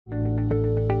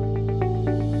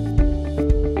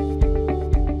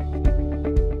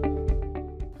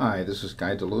this is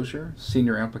Guy Delozier,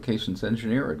 Senior Applications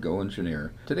Engineer at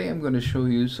GoEngineer. Today I'm going to show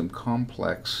you some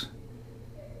complex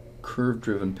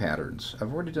curve-driven patterns.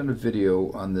 I've already done a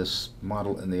video on this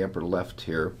model in the upper left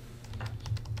here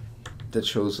that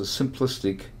shows a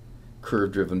simplistic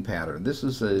curve-driven pattern. This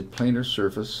is a planar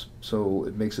surface, so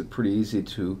it makes it pretty easy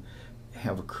to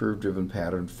have a curve-driven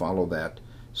pattern follow that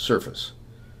surface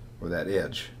or that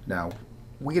edge. Now,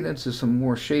 we get into some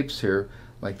more shapes here,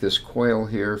 like this coil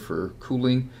here for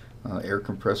cooling, air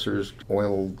compressors,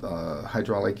 oil,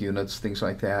 hydraulic units, things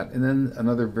like that, and then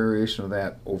another variation of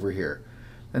that over here.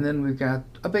 And then we've got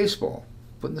a baseball,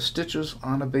 putting the stitches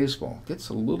on a baseball. Gets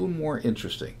a little more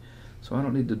interesting. So I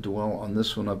don't need to dwell on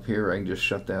this one up here. I can just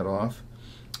shut that off.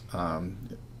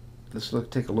 Let's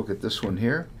take a look at this one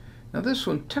here. Now this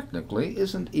one technically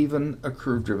isn't even a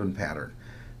curve-driven pattern.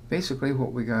 Basically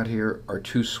what we got here are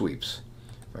two sweeps.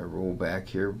 If I roll back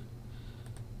here,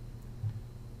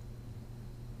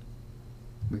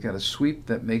 we got a sweep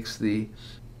that makes the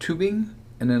tubing,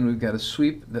 and then we've got a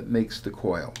sweep that makes the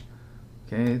coil.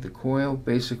 Okay, the coil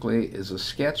basically is a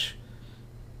sketch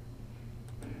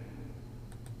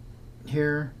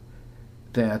here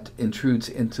that intrudes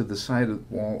into the side of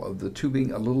the wall of the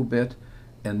tubing a little bit,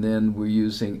 and then we're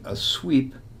using a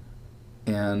sweep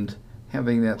and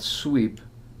having that sweep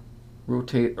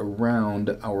rotate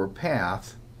around our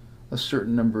path a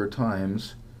certain number of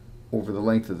times over the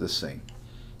length of this thing.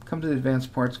 Come to the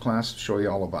advanced parts class to show you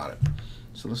all about it.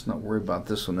 So let's not worry about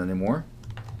this one anymore.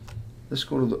 Let's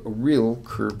go to a real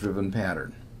curve-driven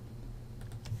pattern.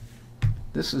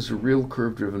 This is a real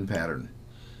curve-driven pattern.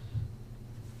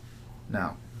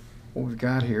 Now, what we've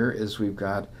got here is we've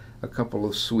got a couple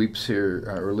of sweeps here,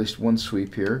 or at least one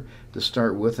sweep here to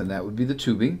start with, and that would be the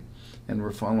tubing. And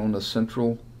we're following a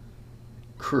central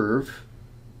curve.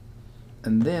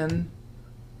 And then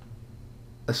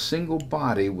a single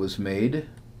body was made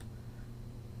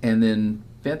and then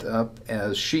bent up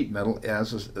as sheet metal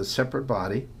as a separate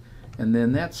body, and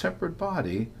then that separate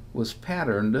body was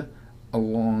patterned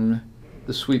along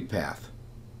the sweep path.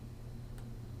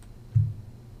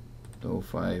 So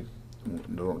if I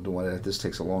don't want to, this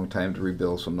takes a long time to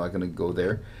rebuild, so I'm not going to go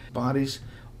there. Bodies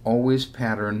always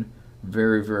pattern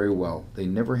very, very well. They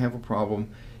never have a problem.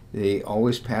 They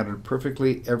always pattern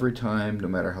perfectly every time, no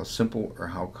matter how simple or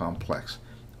how complex.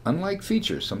 Unlike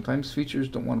features, sometimes features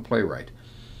don't want to play right,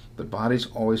 but bodies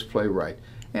always play right.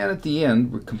 And at the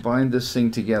end, we combine this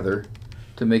thing together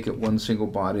to make it one single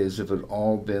body, as if it had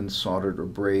all been soldered or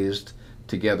brazed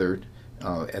together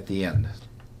at the end.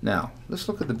 Now, let's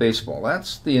look at the baseball.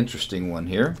 That's the interesting one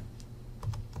here.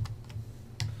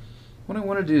 What I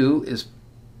want to do is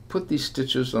put these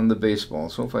stitches on the baseball.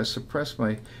 So if I suppress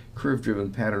my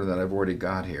curve-driven pattern that I've already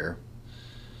got here,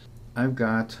 I've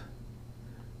got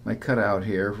my cutout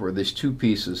here where there's two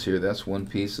pieces here. That's one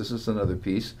piece. This is another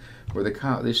piece where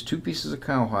these two pieces of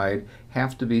cowhide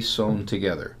have to be sewn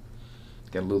together.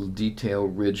 Got a little detail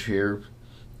ridge here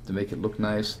to make it look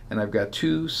nice, and I've got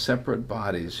two separate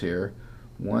bodies here.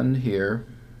 One here,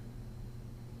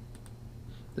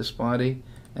 this body,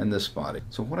 and this body.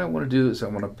 So what I want to do is I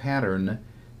want to pattern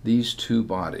these two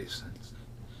bodies.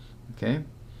 Okay,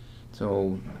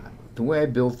 so the way I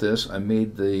built this, I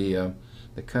made the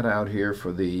cutout here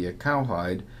for the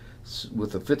cowhide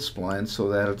with a fit spline so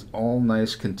that it's all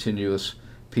nice continuous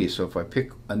piece. So if I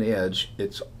pick an edge,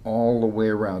 it's all the way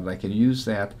around. I can use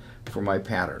that for my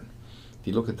pattern. If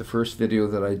you look at the first video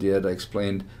that I did, I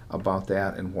explained about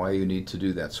that and why you need to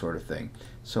do that sort of thing.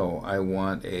 So I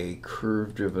want a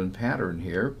curve-driven pattern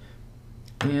here,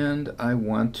 and I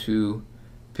want to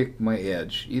pick my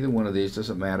edge. Either one of these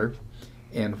doesn't matter.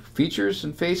 And features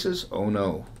and faces, oh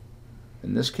no.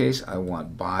 In this case, I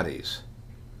want bodies.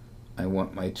 I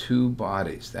want my two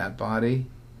bodies, that body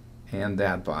and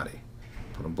that body.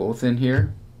 Put them both in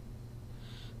here.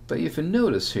 But if you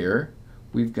notice here,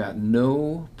 we've got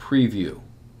no preview.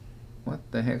 What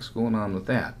the heck's going on with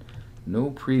that? No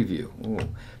preview. Oh,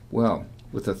 well,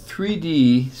 with a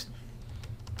 3D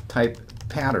type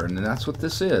pattern, and that's what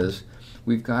this is,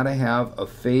 we've got to have a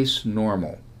face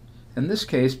normal. In this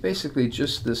case, basically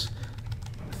just this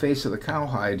face of the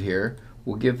cowhide here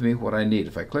will give me what I need.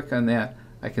 If I click on that,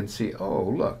 I can see, oh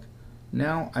look,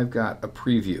 now I've got a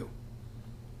preview.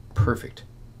 Perfect.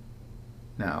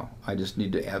 Now I just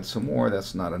need to add some more.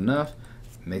 That's not enough.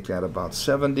 Make that about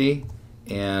 70,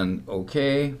 and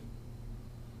OK,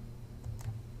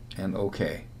 and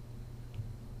OK.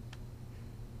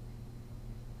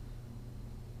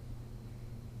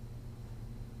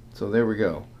 So there we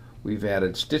go. We've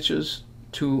added stitches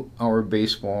to our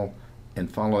baseball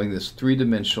and following this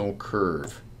three-dimensional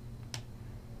curve.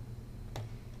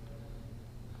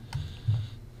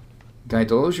 Guy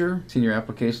Delozier, Senior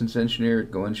Applications Engineer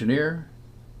at GoEngineer.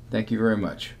 Thank you very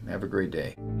much. Have a great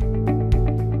day.